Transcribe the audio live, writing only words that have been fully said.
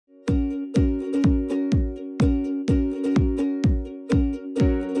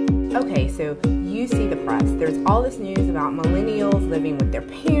So you see the press. There's all this news about millennials living with their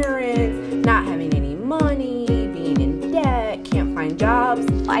parents, not having any money, being in debt, can't find jobs.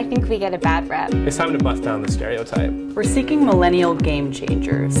 I think we get a bad rep. It's time to bust down the stereotype. We're seeking millennial game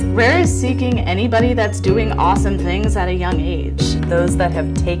changers. Rare is seeking anybody that's doing awesome things at a young age. Those that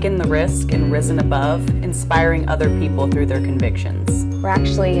have taken the risk and risen above, inspiring other people through their convictions. We're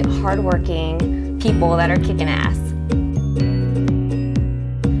actually hardworking people that are kicking ass.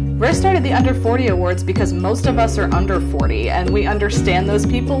 Rare started the Under 40 Awards because most of us are under 40 and we understand those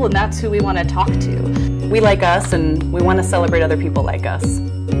people and that's who we want to talk to. We like us and we want to celebrate other people like us.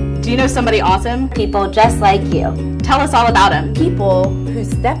 Do you know somebody awesome? People just like you. Tell us all about them. People who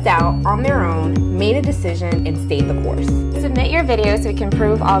stepped out on their own, made a decision, and stayed the course. Submit your video so we can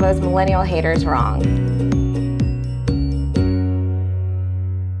prove all those millennial haters wrong.